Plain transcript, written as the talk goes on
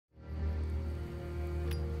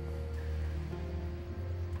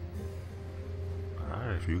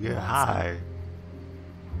If you get high...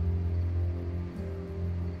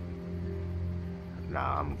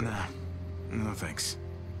 Nah, I'm good. Nah, no thanks.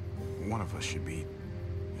 One of us should be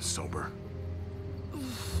sober.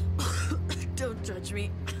 Don't judge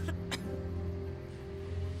me.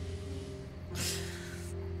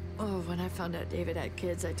 Oh, when I found out David had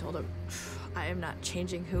kids, I told him I am not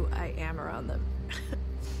changing who I am around them.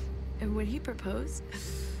 And when he proposed,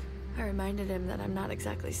 I reminded him that I'm not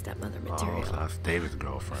exactly stepmother material. Oh, so that's David's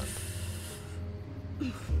girlfriend.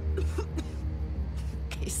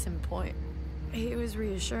 Case in point. He was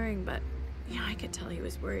reassuring, but I could tell he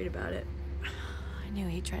was worried about it. I knew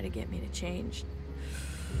he'd try to get me to change.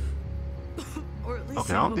 Or at least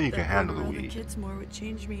Okay, I don't think you can handle the the weed. kids more would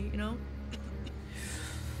change me, you know?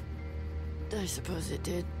 I suppose it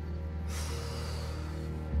did.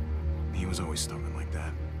 He was always stubborn like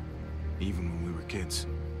that. Even when we were kids.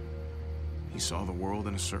 He saw the world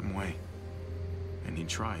in a certain way. And he'd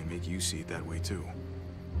try and make you see it that way too.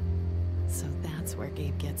 So that's where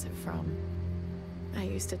Gabe gets it from. I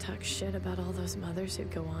used to talk shit about all those mothers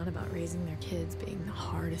who'd go on about raising their kids being the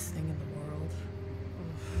hardest thing in the world.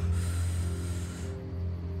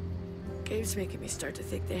 Gabe's making me start to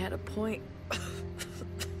think they had a point.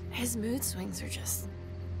 His mood swings are just...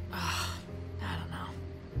 I don't know.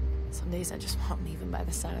 Some days I just want to leave him by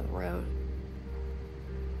the side of the road.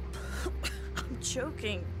 I'm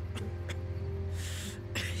joking.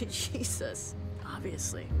 Jesus,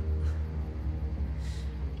 obviously.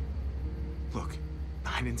 Look,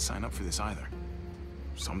 I didn't sign up for this either.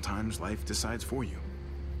 Sometimes life decides for you.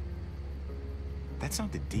 That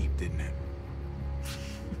sounded deep, didn't it?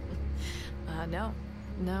 No,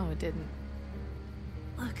 it didn't.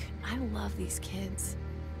 Look, I love these kids,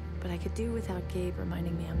 but I could do without Gabe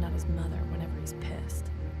reminding me I'm not his mother whenever he's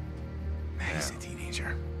pissed. He's a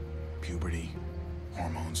teenager. Puberty,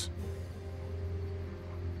 hormones.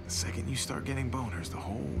 The second you start getting boners, the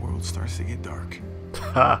whole world starts to get dark.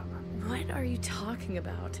 What are you talking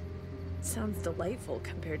about? Sounds delightful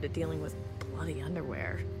compared to dealing with bloody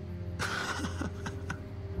underwear.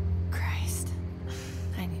 Christ,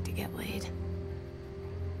 I need to get laid.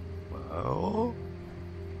 Well,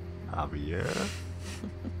 Javier.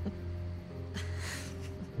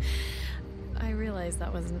 I realized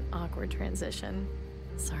that was an awkward transition.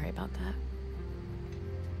 Sorry about that.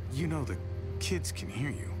 You know the kids can hear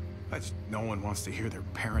you. No one wants to hear their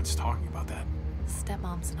parents talking about that.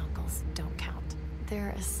 Stepmoms and uncles don't count. They're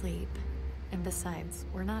asleep. And besides,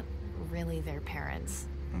 we're not really their parents.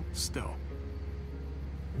 Still.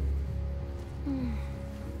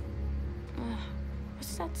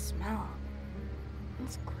 What's that smell?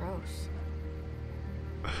 It's gross.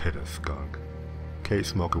 Hit a skunk. Kate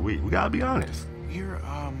smoking weed. We gotta be honest.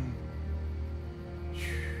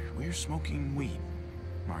 We're smoking weed,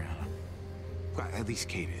 Mariana. Well, at least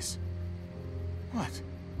Kate is. What?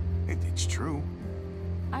 It's true.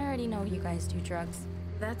 I already know you guys do drugs.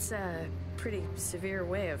 That's a pretty severe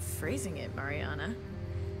way of phrasing it, Mariana.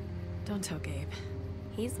 Don't tell Gabe.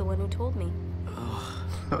 He's the one who told me. Oh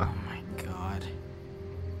my god.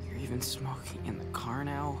 You're even smoking in the car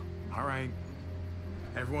now? All right.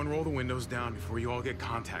 Everyone roll the windows down before you all get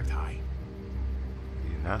contact high.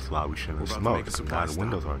 And that's why we shouldn't We're about to make smoke. a 'Cause supply now the stop.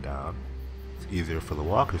 windows are down. It's easier for the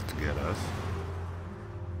walkers to get us.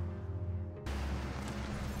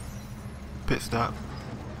 Pit stop.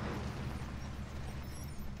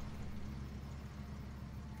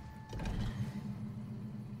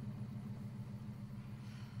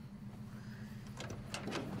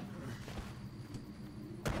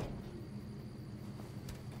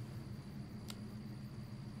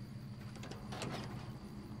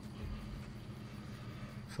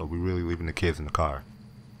 So we really leaving the kids in the car.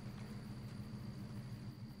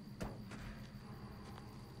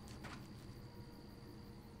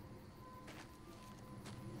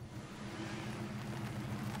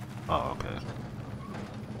 Oh, okay.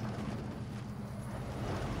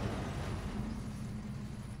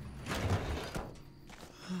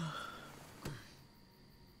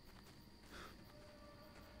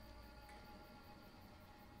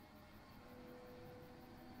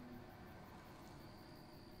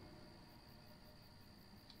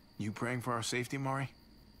 You praying for our safety, Mari?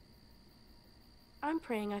 I'm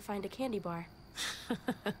praying I find a candy bar.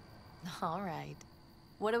 All right.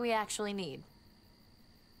 What do we actually need?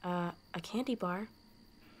 A candy bar?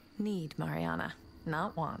 Need, Mariana,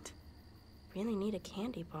 not want. Really need a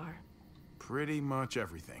candy bar. Pretty much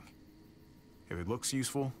everything. If it looks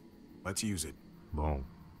useful, let's use it. Boom.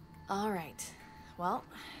 All right. Well,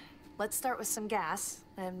 let's start with some gas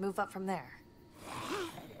and move up from there.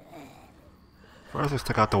 First, let's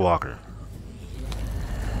take out the walker.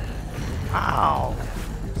 Ow!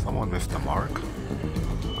 Someone missed the mark.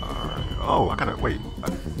 Oh, I gotta wait. I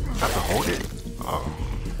have to hold it. Oh.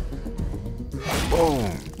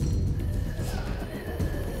 Boom.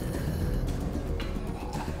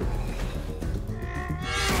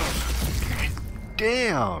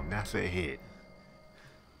 Damn, that's a hit.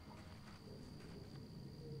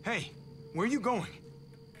 Hey, where are you going?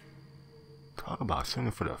 Talk about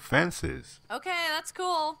swinging for the fences. Okay, that's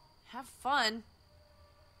cool. Have fun.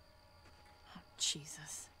 Oh,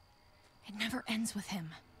 Jesus. It never ends with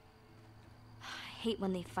him. I hate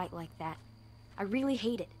when they fight like that. I really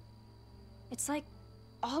hate it. It's like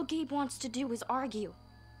all Gabe wants to do is argue.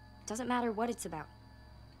 Doesn't matter what it's about.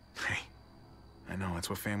 Hey, I know, that's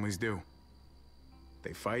what families do.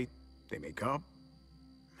 They fight, they make up,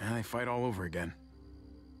 and they fight all over again.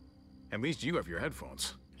 At least you have your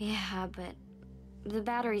headphones. Yeah, but the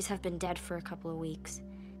batteries have been dead for a couple of weeks.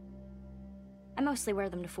 I mostly wear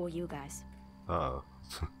them to fool you guys. Oh.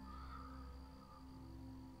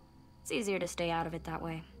 It's easier to stay out of it that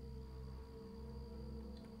way.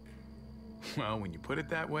 Well, when you put it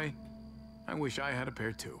that way, I wish I had a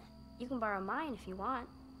pair too. You can borrow mine if you want.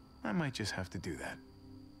 I might just have to do that.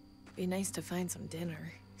 Be nice to find some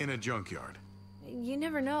dinner. In a junkyard. You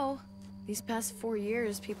never know. These past 4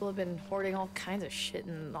 years, people have been hoarding all kinds of shit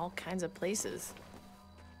in all kinds of places.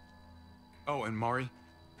 Oh, and Mari,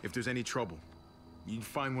 if there's any trouble, you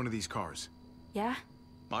find one of these cars. Yeah?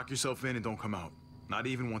 Lock yourself in and don't come out. Not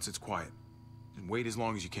even once it's quiet. And wait as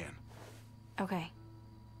long as you can. Okay.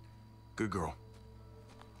 Good girl.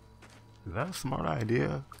 Is that a smart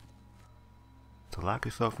idea? To lock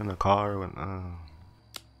yourself in the car when,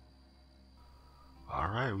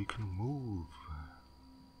 Alright, we can move.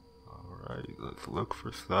 Alright, let's look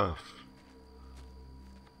for stuff.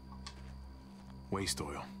 Waste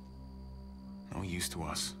oil. No use to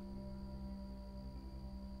us.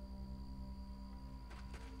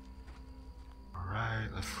 Alright,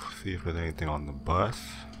 let's see if there's anything on the bus.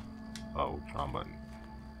 Oh, wrong button.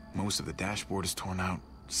 Most of the dashboard is torn out.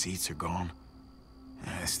 Seats are gone.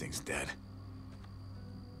 This thing's dead.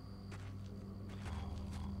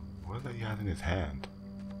 What does he have in his hand?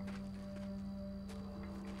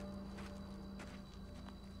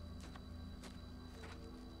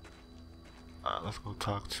 Let's go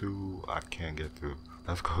talk to... I can't get through.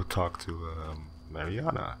 Let's go talk to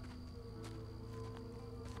Mariana.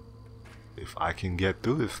 If I can get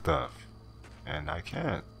through this stuff. And I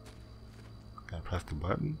can't. Can I press the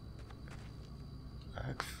button?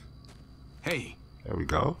 X. Hey. There we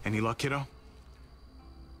go. Any luck, kiddo?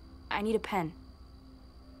 I need a pen.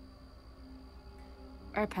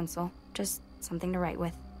 Or a pencil. Just something to write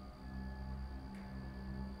with.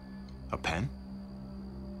 A pen?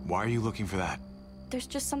 Why are you looking for that? There's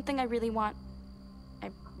just something I really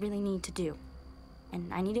need to do.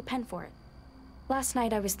 And I need a pen for it. Last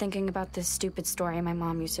night I was thinking about this stupid story my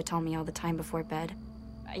mom used to tell me all the time before bed.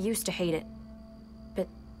 I used to hate it.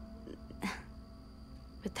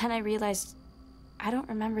 But then I realized I don't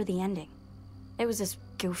remember the ending. It was this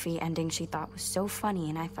goofy ending she thought was so funny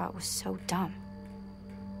and I thought was so dumb.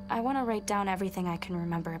 I want to write down everything I can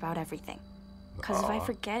remember about everything. Because if I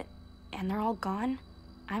forget and they're all gone,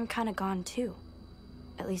 I'm kind of gone too.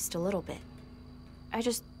 At least a little bit. I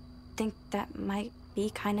just think that might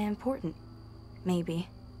be kind of important. Maybe.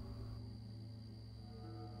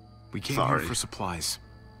 We came here for supplies.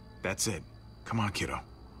 That's it. Come on, kiddo.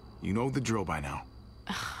 You know the drill by now.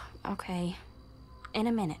 Okay. In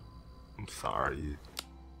a minute. I'm sorry.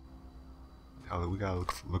 We gotta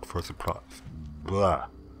look for supplies. Blah.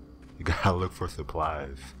 You gotta look for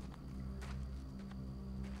supplies.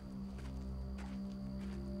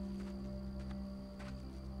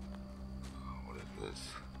 What is this?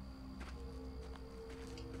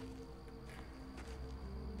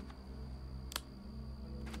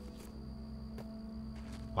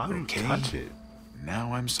 Why would you touch it?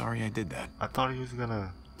 Now I'm sorry I did that. I thought he was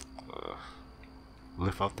gonna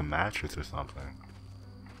lift up the mattress or something.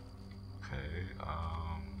 Okay,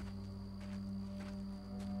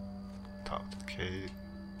 talk to Kate.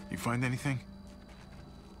 You find anything?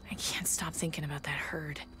 I can't stop thinking about that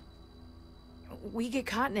herd. We get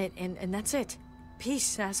caught in it, and that's it.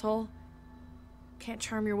 Peace, asshole. Can't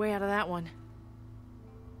charm your way out of that one.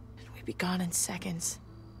 And we'd be gone in seconds.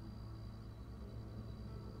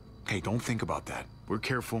 Hey, don't think about that. We're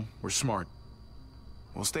careful, we're smart.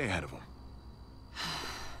 We'll stay ahead of them.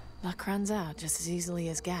 Luck runs out just as easily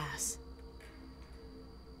as gas.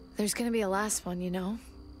 There's gonna be a last one, you know?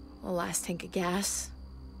 A last tank of gas.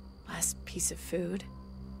 Last piece of food.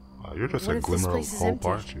 Wow, you're just What a if this glimmer of place is hope, empty?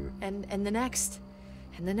 aren't you? And the next.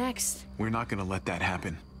 And the next. We're not gonna let that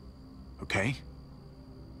happen. Okay?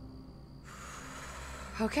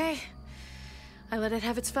 Okay. I let it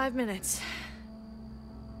have its 5 minutes.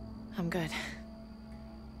 I'm good.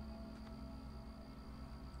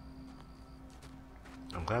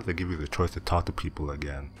 I'm glad they give you the choice to talk to people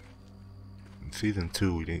again. In season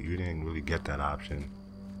 2, you didn't really get that option.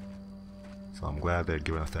 So I'm glad they're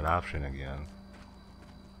giving us that option again.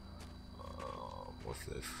 What's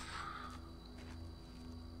this?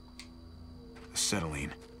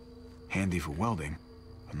 Acetylene. Handy for welding,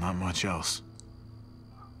 but not much else.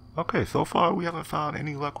 Okay, so far we haven't found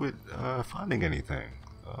any luck with finding anything.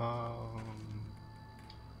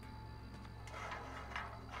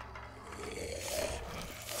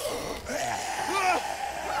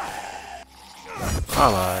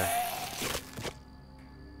 Alright.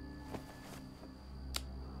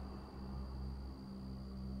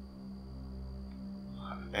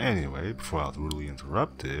 Anyway, before I was rudely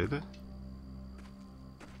interrupted.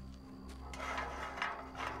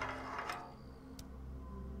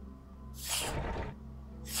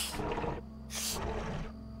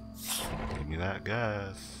 Give me that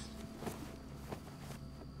gas.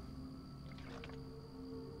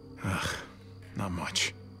 Ugh, not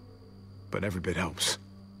much. But every bit helps.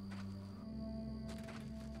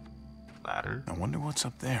 Ladder. I wonder what's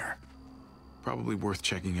up there. Probably worth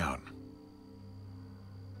checking out.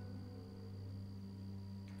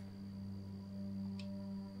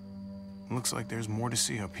 Looks like there's more to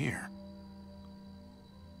see up here.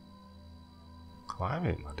 Climb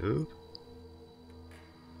it, my dude.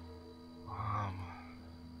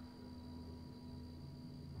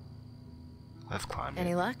 Let's climb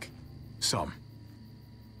Any it. luck? Some.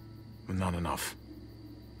 But not enough.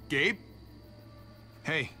 Gabe?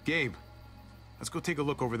 Hey, Gabe. Let's go take a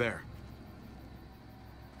look over there.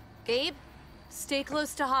 Gabe, stay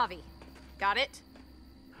close to Javi. Got it?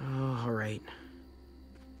 Oh, all right.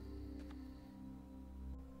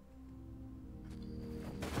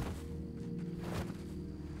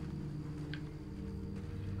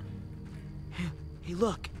 Hey,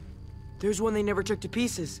 look. There's one they never took to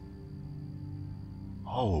pieces.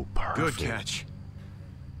 Oh, perfect. Good catch.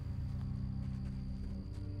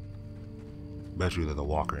 Bet you there's a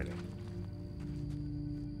walker in it.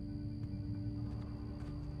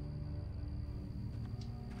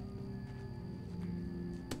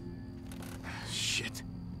 Shit.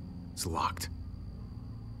 It's locked.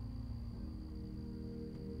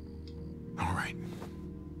 All right.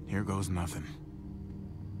 Here goes nothing.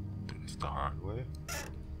 Do this the hard way.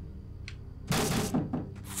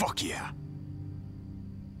 Fuck yeah.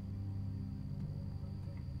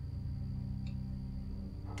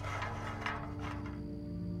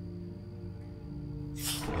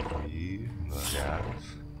 Please, the gas,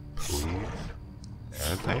 please,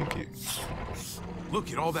 and thank you.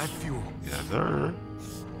 Look at all that fuel. Yes, sir.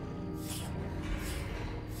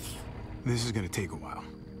 This is gonna take a while.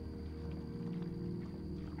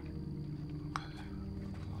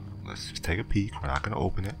 Let's just take a peek. We're not gonna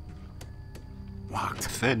open it. Locked.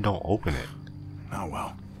 I said don't open it. Oh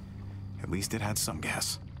well. At least it had some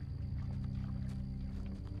gas.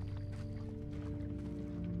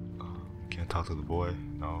 Can't talk to the boy.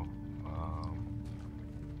 No.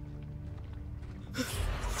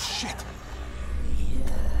 Shit.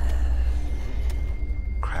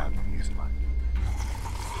 Crap, I'm using my...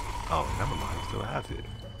 Oh, never mind. He still has it.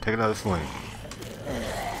 Take another swing.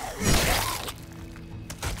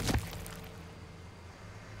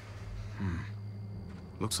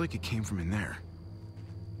 Looks like it came from in there.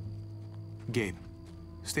 Gabe,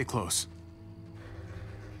 stay close.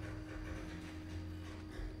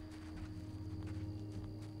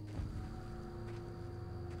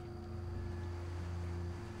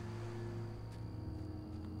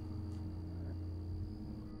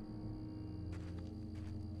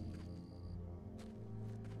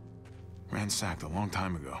 Ransacked a long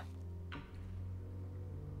time ago.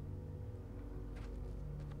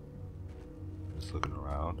 Just looking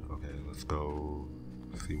around. Okay, let's go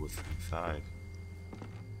see what's inside.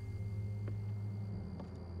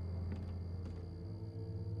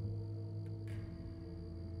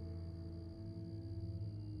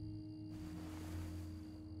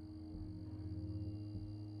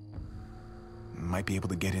 Might be able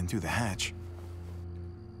to get in through the hatch.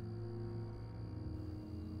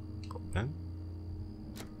 Open.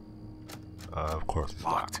 Of course it's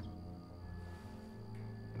locked.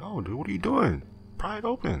 No, dude, what are you doing? Pry it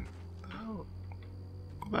open. Oh,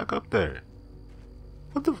 go back up there.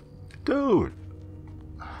 What the... Dude.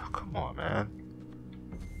 Oh, come on, man.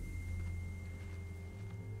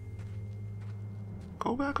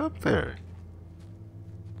 Go back up there.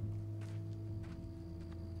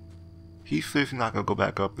 He's seriously not gonna go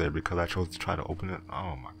back up there because I chose to try to open it.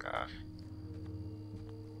 Oh my gosh.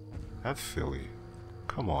 That's silly.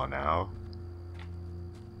 Come on now.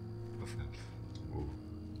 What's this? Ooh.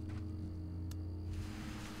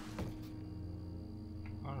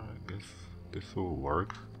 Alright, guess this will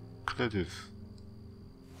work. Could've just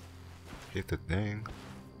hit the thing.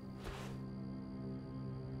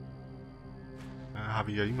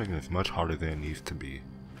 Javier, you're making this much harder than it needs to be.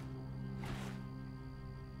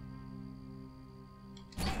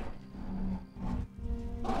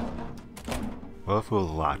 Well, if it was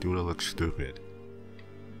locked, it would've looked stupid.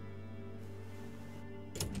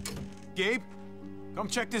 Gabe, come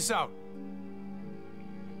check this out.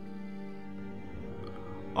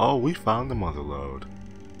 Oh, we found the mother lode.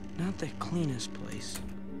 Not the cleanest place.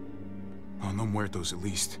 Oh, no muertos at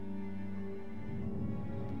least.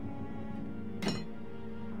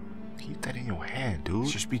 Keep that in your hand, dude.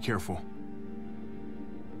 Just be careful.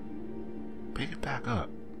 Pick it back up.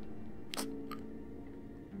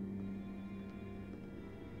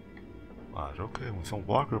 Watch, okay, when some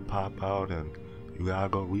walker pop out and you gotta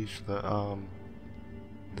go reach the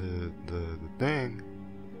thing,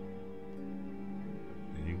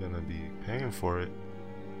 and you're gonna be paying for it.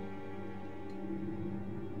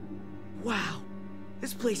 Wow,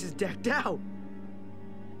 this place is decked out.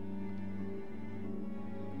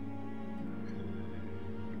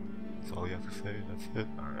 That's all you have to say? That's it?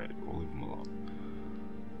 Alright, we'll leave them alone.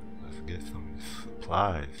 Let's get some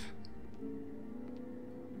supplies.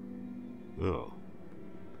 Ugh.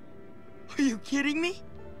 Are you kidding me?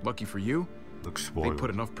 Lucky for you, Looks they spoiled. put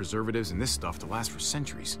enough preservatives in this stuff to last for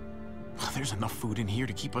centuries. There's enough food in here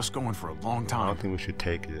to keep us going for a long I time. don't think we should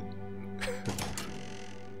take it.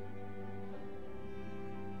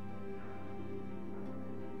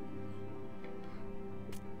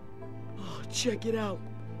 Oh, check it out.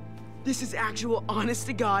 This is actual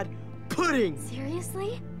honest-to-God pudding.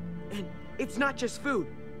 Seriously? And it's not just food.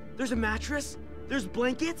 There's a mattress, there's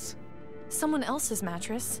blankets. Someone else's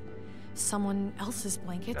mattress, someone else's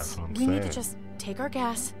blankets. That's what I'm We need to saying. just take our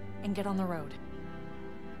gas and get on the road.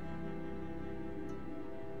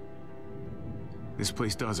 This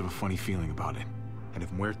place does have a funny feeling about it. And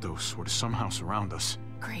if muertos were to somehow surround us...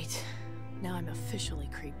 Great. Now I'm officially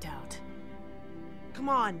creeped out. Come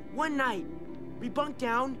on, one night. We bunk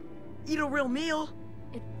down, eat a real meal.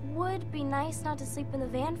 It would be nice not to sleep in the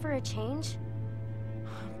van for a change.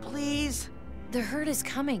 Please. The herd is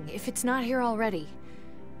coming, if it's not here already.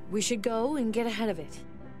 We should go and get ahead of it,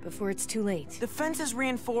 before it's too late. The fence is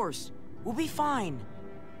reinforced. We'll be fine.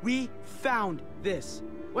 We found this.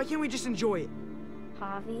 Why can't we just enjoy it?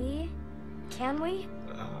 Javi, can we?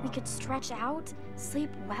 We could stretch out, sleep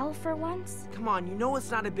well for once. Come on, you know it's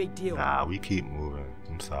not a big deal. Nah, we keep moving.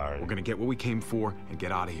 I'm sorry. We're gonna get what we came for and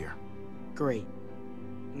get out of here. Great.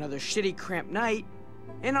 Another shitty cramped night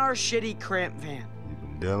in our shitty cramped van. You've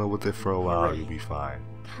been dealing with it for a while, Hooray. you'll be fine.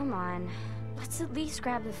 Come on, let's at least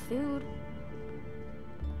grab the food.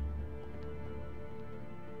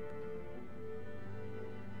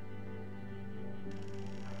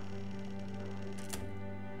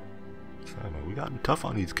 Simon, we gotta be tough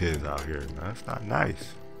on these kids out here, man. That's not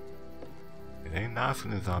nice. It ain't nice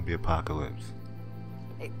in the zombie apocalypse.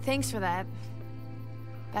 Hey, thanks for that.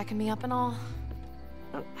 Backing me up and all.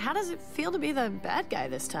 How does it feel to be the bad guy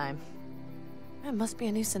this time? It must be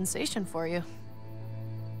a new sensation for you.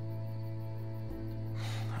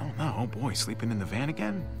 I don't know. Oh boy, sleeping in the van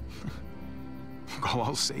again? All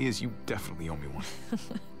I'll say is you definitely owe me one.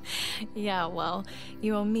 Yeah, well,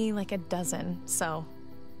 you owe me like a dozen, so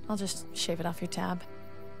I'll just shave it off your tab.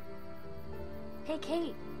 Hey,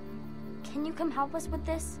 Kate, can you come help us with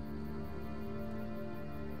this?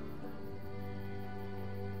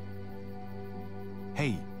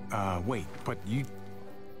 Hey, wait, but you...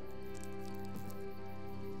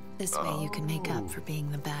 This way you can make up for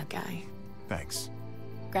being the bad guy. Thanks.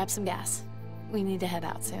 Grab some gas. We need to head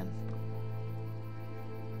out soon.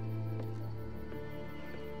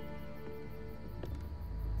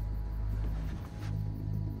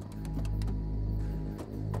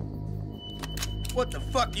 What the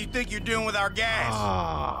fuck do you think you're doing with our gas?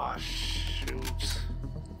 Ah, shoot.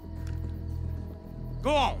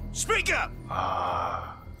 Go on, speak up!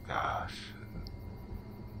 Ah, gosh.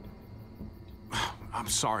 I'm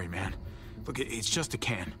sorry, man. Look, it's just a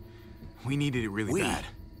can. We needed it really bad.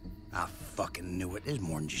 I fucking knew it. There's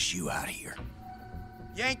more than just you out here.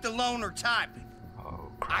 You ain't the loner type. Oh,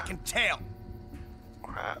 I crap. can tell.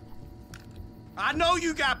 Crap. I know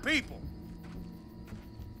you got people.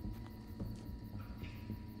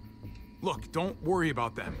 Look, don't worry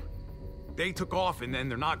about them. They took off and then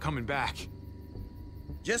they're not coming back.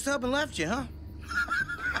 Just up and left you, huh?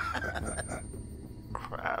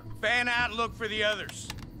 Crap. Fan out and look for the others.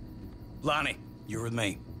 Lonnie, you're with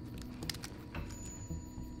me.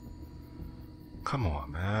 Come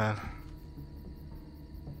on, man.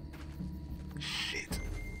 Shit.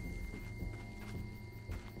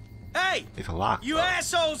 Hey! It's a lock. You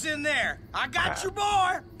assholes in there! I got your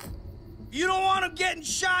boy! You don't want him getting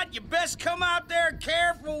shot, you best come out there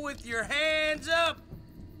careful with your hands up.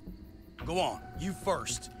 Go on, you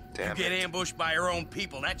first. Damn you get it. ambushed by your own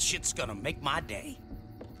people, that shit's gonna make my day.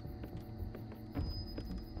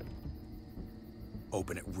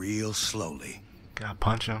 Open it real slowly. Gotta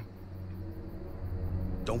punch him.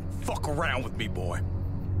 Don't fuck around with me, boy.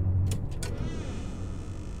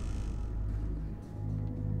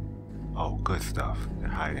 Oh, good stuff. They're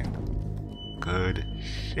hiding. Good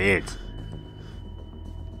shit.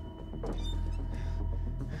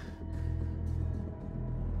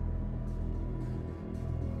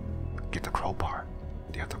 Get the crowbar.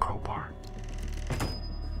 Do you have the crowbar?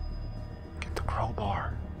 Get the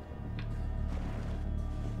crowbar.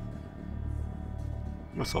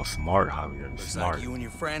 You're so smart, Javier. You're Looks smart. like you and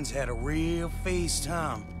your friends had a real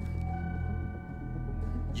FaceTime.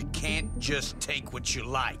 You can't just take what you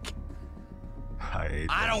like.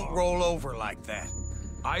 I don't roll over like that.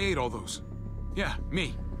 I ate all those. Yeah,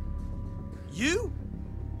 me. You?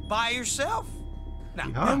 By yourself? Now,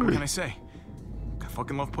 You What hungry? can I say? I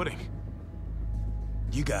fucking love pudding.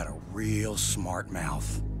 you got a real smart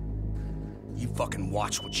mouth. You fucking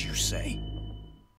watch what you say.